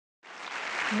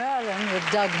Merlin with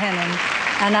Doug Henning,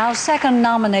 and our second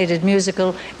nominated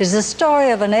musical is the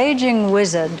story of an aging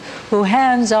wizard who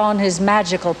hands on his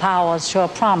magical powers to a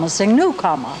promising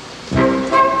newcomer.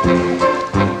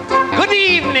 Good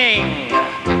evening.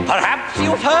 Perhaps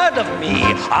you've heard of me.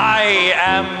 I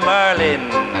am Merlin.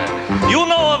 You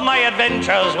know of my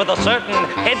adventures with a certain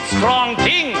headstrong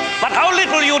king, but how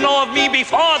little you know of me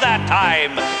before that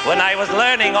time, when I was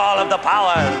learning all of the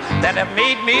powers that have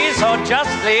made me so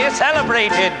justly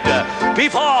celebrated.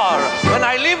 Before, when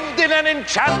I lived in an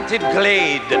enchanted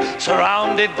glade,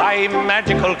 surrounded by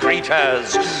magical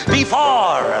creatures.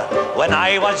 Before, when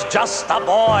I was just a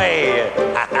boy.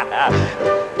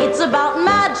 It's about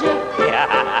magic.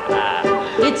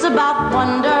 It's about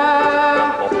wonder.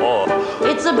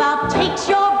 It's about takes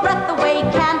your breath away,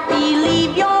 can't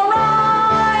believe your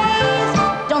eyes.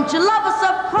 Don't you love a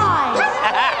surprise?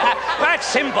 That's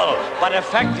simple but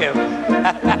effective.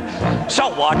 So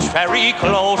watch very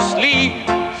closely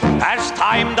as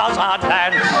time does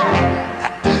advance.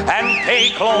 And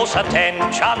pay close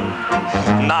attention,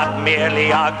 not merely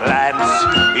a glance.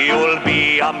 You'll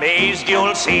be amazed,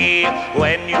 you'll see,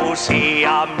 when you see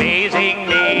amazing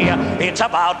me. It's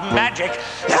about magic,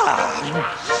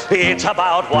 it's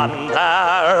about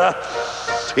wonder.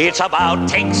 It's about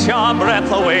takes your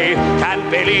breath away, can't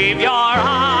believe your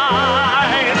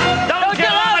eyes. Don't you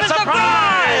love a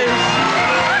surprise?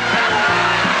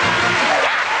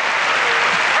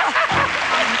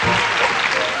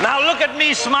 Now look at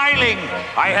me smiling.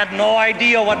 I had no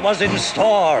idea what was in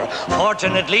store.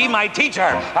 Fortunately, my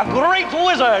teacher, a great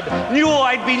wizard, knew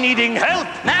I'd be needing help.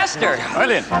 Master!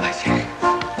 Merlin,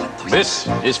 this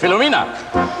is Philomena.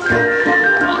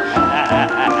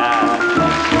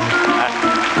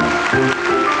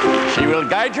 She will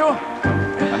guide you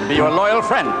and be your loyal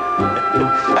friend.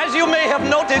 As you may have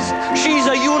noticed, she's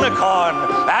a unicorn,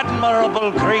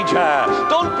 admirable creature.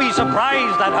 Don't be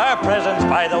surprised at her presence,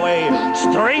 by the way.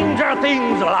 Stranger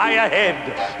things lie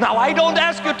ahead. Now, I don't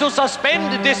ask you to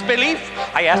suspend disbelief.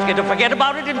 I ask you to forget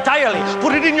about it entirely.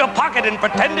 Put it in your pocket and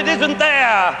pretend it isn't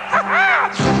there.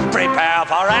 Prepare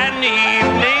for an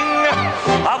evening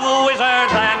of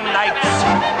wizards and knights,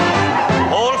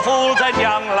 old fools and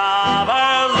young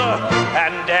lovers,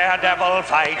 and daredevil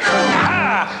fights.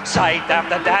 Sight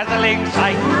after dazzling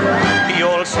sight.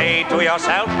 You'll say to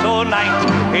yourself tonight,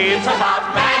 it's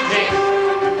about magic,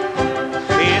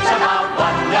 it's about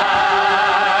wonder,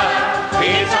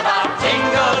 it's about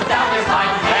tingles down your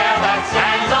spine, hair that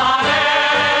stands on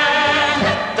end.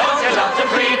 Don't you love to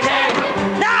pretend?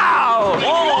 Now!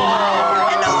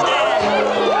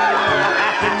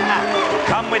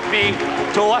 Come with me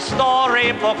to a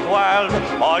storybook world.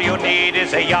 All you need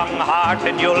is a young heart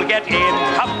and you'll get in.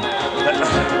 Come,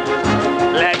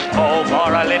 let go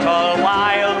for a little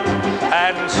while,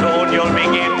 and soon you'll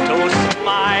begin to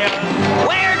smile.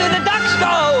 Where do the ducks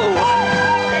go?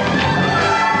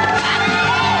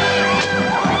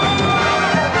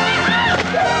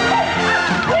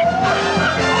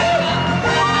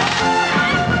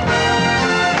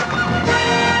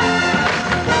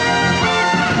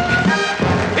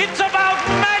 It's about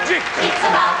magic. It's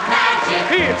about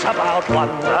magic. It's about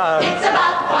wonder. It's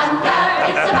about wonder.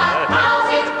 It's about how's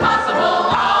it possible?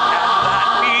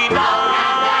 How can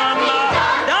that be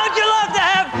done? Don't you love to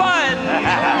have fun?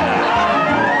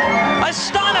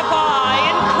 Astonify,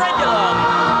 incredulum,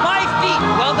 my feet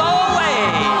will go away.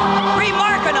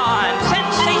 Remarkanon,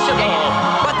 sensational,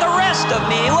 but the rest of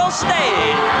me will stay.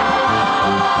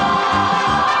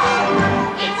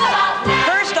 It's about magic.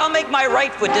 First, I'll make my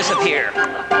right foot disappear.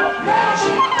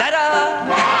 Ta-da!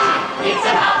 It's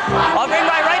about wonder. I'll bring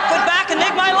my right foot back and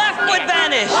make my left foot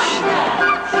vanish.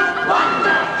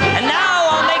 And now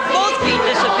I'll make both feet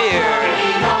disappear.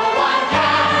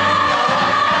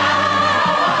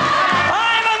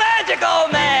 I'm a magical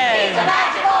man. He's a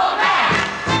magical man.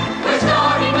 We're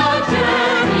starting a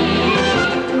journey.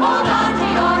 Hold on to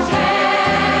your chair.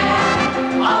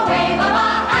 A wave of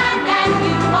a hand and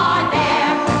you are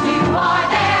there. You are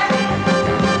there.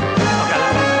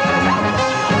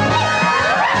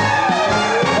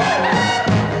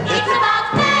 It's about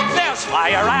magic. There's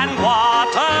fire and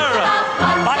water,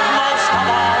 but most of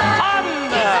all fun.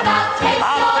 A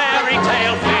fairy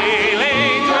tale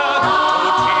feeling to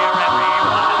cheer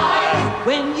everyone.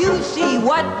 When you see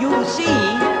what you see,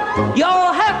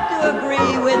 you'll have to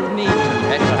agree with me.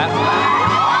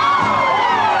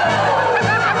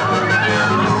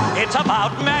 It's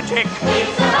about magic.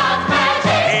 It's about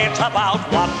magic. It's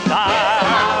about wonder.